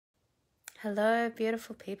Hello,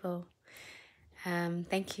 beautiful people.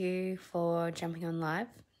 Thank you for jumping on live.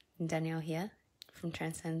 Danielle here from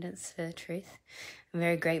Transcendence for Truth. I'm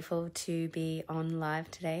very grateful to be on live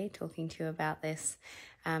today talking to you about this.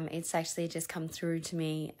 It's actually just come through to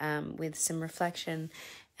me with some reflection.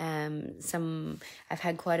 I've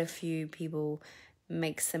had quite a few people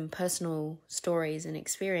make some personal stories and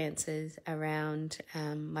experiences around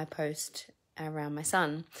my post around my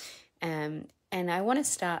son. And I want to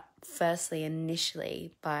start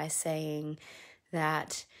initially by saying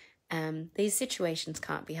that these situations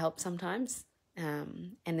can't be helped sometimes,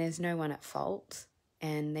 and there's no one at fault,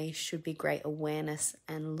 and they should be great awareness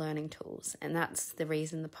and learning tools. And that's the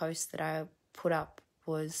reason the post that I put up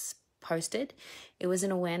was posted. It was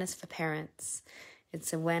an awareness for parents.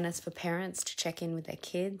 It's awareness for parents to check in with their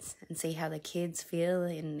kids and see how their kids feel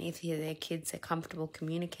and if their kids are comfortable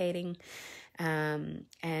communicating,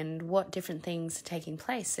 and what different things are taking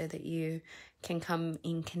place so that you can come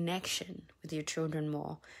in connection with your children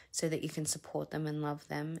more, so that you can support them and love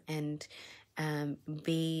them and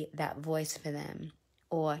be that voice for them,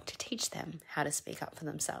 or to teach them how to speak up for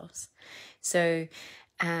themselves. So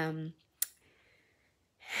in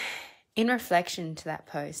reflection to that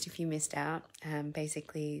post, if you missed out,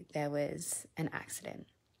 basically there was an accident.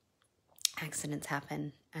 Accidents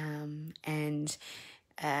happen, and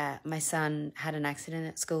my son had an accident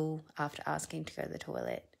at school after asking to go to the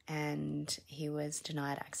toilet, and he was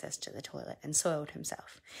denied access to the toilet and soiled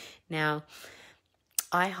himself. Now,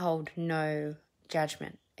 I hold no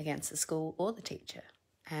judgment against the school or the teacher,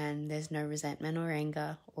 and there's no resentment or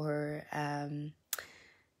anger or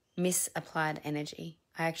misapplied energy.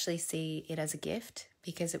 I actually see it as a gift,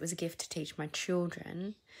 because it was a gift to teach my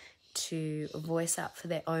children to voice up for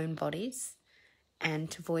their own bodies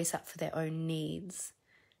and to voice up for their own needs,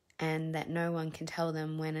 and that no one can tell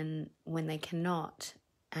them when they cannot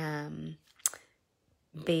when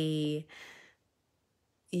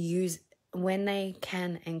they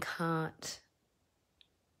can and can't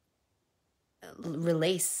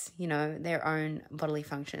release, their own bodily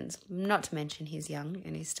functions. Not to mention he's young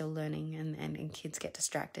and he's still learning, and kids get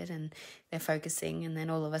distracted and they're focusing, and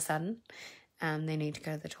then all of a sudden they need to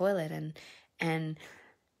go to the toilet, and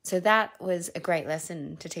so that was a great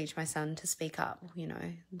lesson to teach my son to speak up,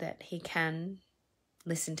 that he can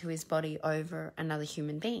listen to his body over another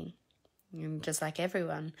human being. And just like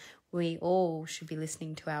everyone, we all should be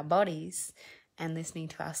listening to our bodies and listening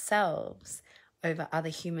to ourselves over other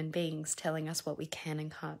human beings telling us what we can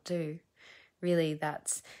and can't do. Really,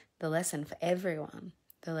 that's the lesson for everyone.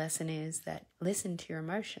 The lesson is that listen to your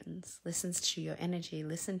emotions, listen to your energy,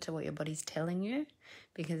 listen to what your body's telling you,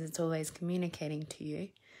 because it's always communicating to you,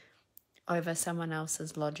 over someone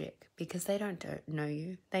else's logic, because they don't know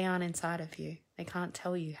you. They aren't inside of you. They can't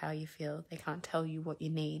tell you how you feel. They can't tell you what you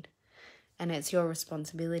need. And it's your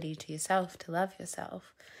responsibility to yourself to love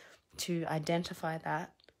yourself, to identify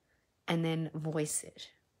that, and then voice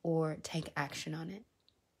it or take action on it.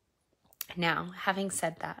 Now, having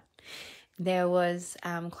said that, there was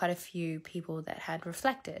quite a few people that had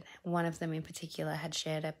reflected. One of them in particular had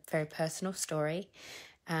shared a very personal story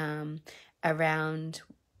around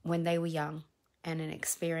when they were young, and an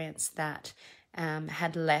experience that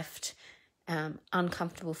had left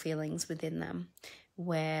uncomfortable feelings within them,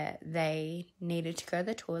 where they needed to go to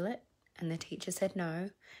the toilet and the teacher said no,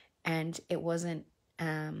 and it wasn't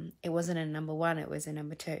a number one, it was a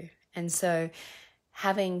number two. And so,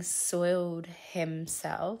 having soiled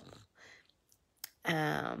himself,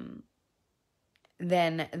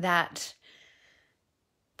 then that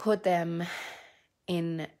put them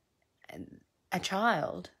in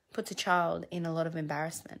puts a child in a lot of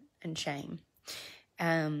embarrassment and shame.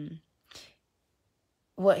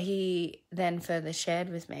 What he then further shared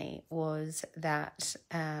with me was that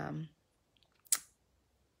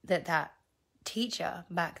that teacher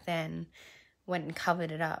back then went and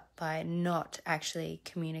covered it up by not actually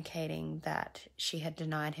communicating that she had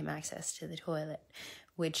denied him access to the toilet,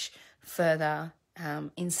 which further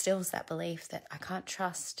instills that belief that I can't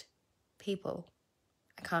trust people.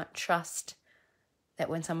 I can't trust that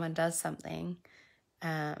when someone does something,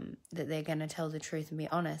 that they're going to tell the truth and be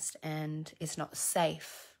honest, and it's not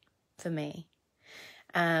safe for me.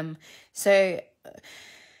 So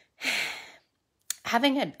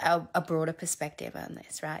having a broader perspective on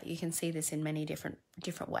this, right? You can see this in many different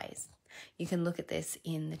ways. You can look at this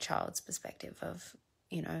in the child's perspective of,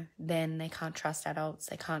 then they can't trust adults,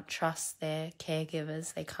 they can't trust their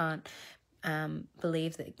caregivers, they can't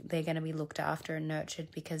believe that they're going to be looked after and nurtured,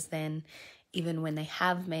 because then even when they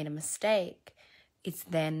have made a mistake, it's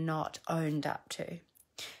then not owned up to.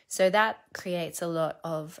 So that creates a lot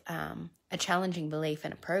of a challenging belief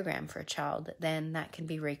and a program for a child, then that can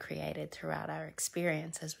be recreated throughout our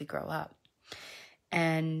experience as we grow up.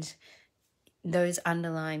 And those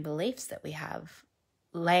underlying beliefs that we have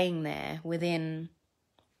laying there within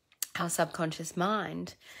our subconscious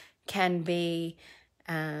mind can be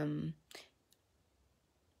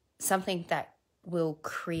something that will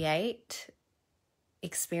create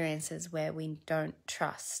experiences where we don't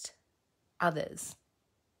trust others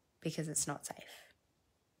because it's not safe,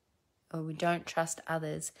 or we don't trust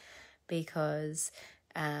others because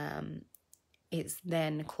it's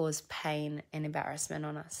then caused pain and embarrassment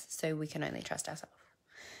on us, so we can only trust ourselves.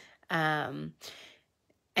 And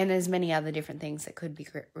there's many other different things that could be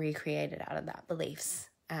recreated out of that beliefs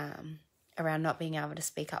around not being able to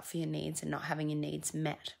speak up for your needs and not having your needs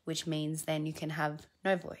met, which means then you can have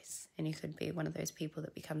no voice, and you could be one of those people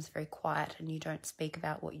that becomes very quiet and you don't speak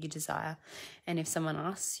about what you desire. And if someone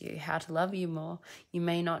asks you how to love you more, you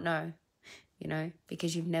may not know,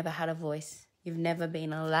 because you've never had a voice. You've never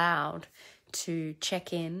been allowed to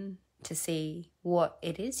check in to see what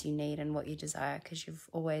it is you need and what you desire, because you've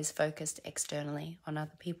always focused externally on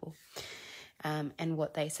other people and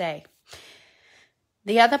what they say.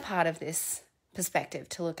 The other part of this perspective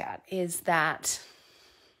to look at is that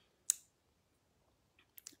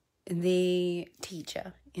the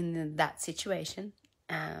teacher in that situation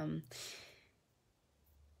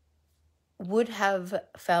would have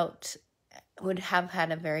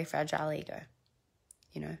had a very fragile ego.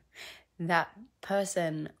 That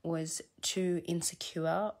person was too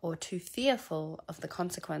insecure or too fearful of the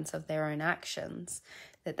consequence of their own actions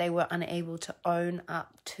that they were unable to own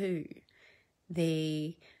up to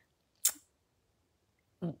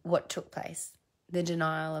what took place, the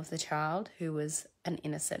denial of the child, who was an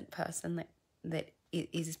innocent person that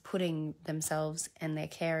is putting themselves and their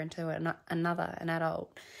care into an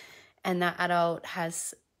adult, and that adult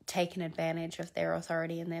has taken advantage of their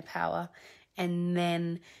authority and their power, and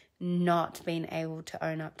then not being able to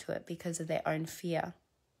own up to it because of their own fear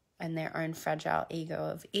and their own fragile ego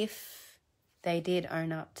of, if they did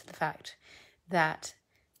own up to the fact that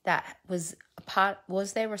was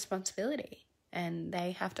their responsibility, and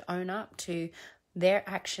they have to own up to their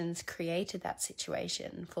actions created that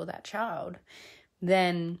situation for that child,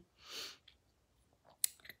 then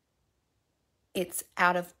it's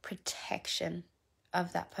out of protection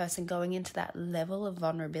of that person going into that level of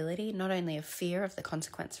vulnerability, not only of fear of the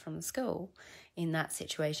consequence from the school in that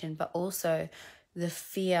situation, but also the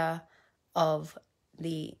fear of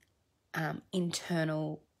the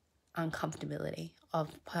internal uncomfortability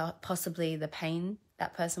of possibly the pain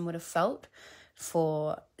that person would have felt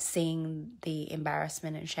for seeing the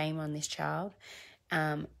embarrassment and shame on this child,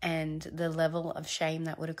 and the level of shame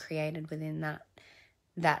that would have created within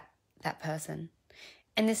that person.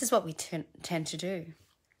 And this is what we tend to do.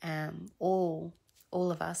 All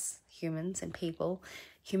of us, humans and people,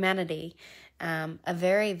 humanity, are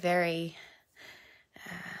very, very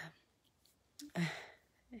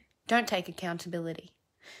don't take accountability.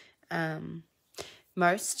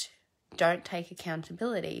 Most don't take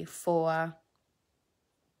accountability for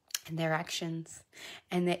their actions,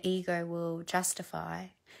 and their ego will justify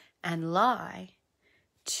and lie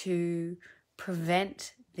to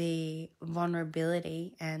prevent the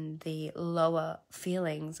vulnerability and the lower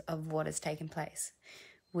feelings of what has taken place,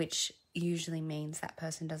 which usually means that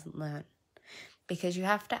person doesn't learn, because you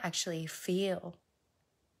have to actually feel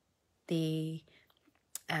you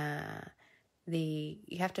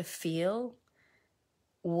have to feel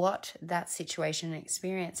what that situation and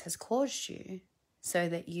experience has caused you, so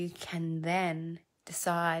that you can then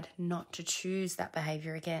decide not to choose that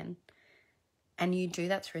behavior again. And you do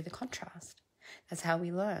that through the contrast. That's how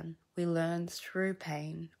we learn. We learn through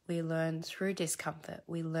pain. We learn through discomfort.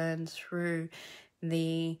 We learn through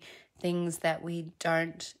the things that we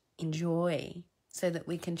don't enjoy, so that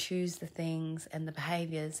we can choose the things and the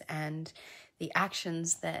behaviors and the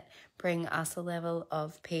actions that bring us a level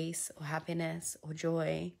of peace or happiness or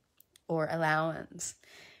joy or allowance,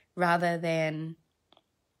 rather than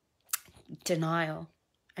denial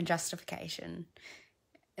and justification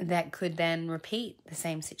that could then repeat the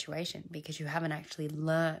same situation because you haven't actually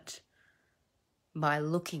learnt by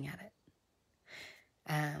looking at it.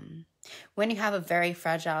 When you have a very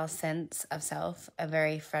fragile sense of self, a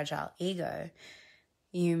very fragile ego,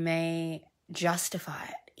 you may justify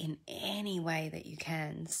it in any way that you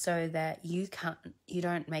can, so that you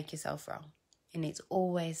don't make yourself wrong, and it's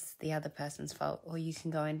always the other person's fault. Or you can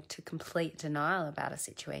go into complete denial about a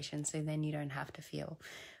situation, so then you don't have to feel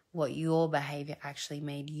what your behavior actually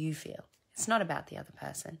made you feel. It's not about the other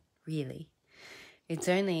person, really. It's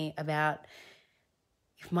only about,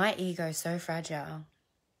 if my ego is so fragile,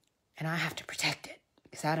 and I have to protect it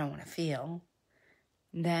because I don't want to feel,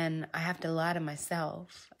 then I have to lie to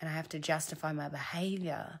myself and I have to justify my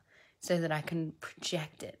behavior so that I can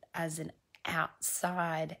project it as an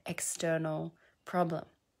outside external problem.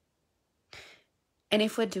 And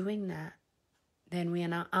if we're doing that, then we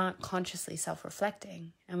aren't consciously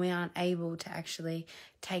self-reflecting, and we aren't able to actually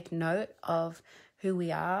take note of who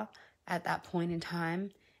we are at that point in time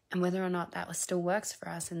and whether or not that still works for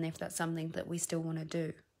us, and if that's something that we still want to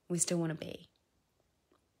do, we still want to be.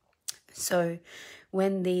 So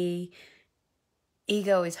when the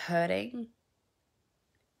ego is hurting,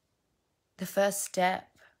 the first step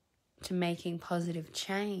to making positive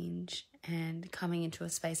change and coming into a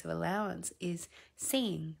space of allowance is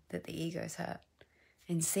seeing that the ego's hurt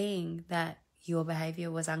and seeing that your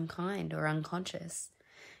behavior was unkind or unconscious,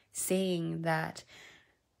 seeing that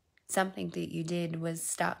something that you did was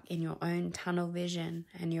stuck in your own tunnel vision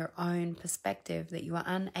and your own perspective, that you were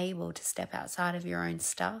unable to step outside of your own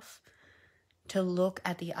stuff to look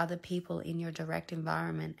at the other people in your direct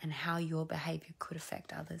environment and how your behavior could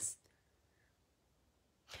affect others.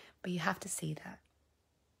 But you have to see that.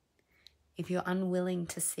 If you're unwilling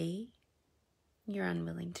to see, you're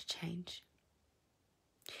unwilling to change.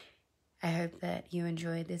 I hope that you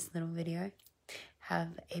enjoyed this little video.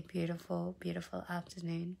 Have a beautiful, beautiful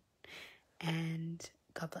afternoon, and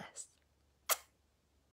God bless.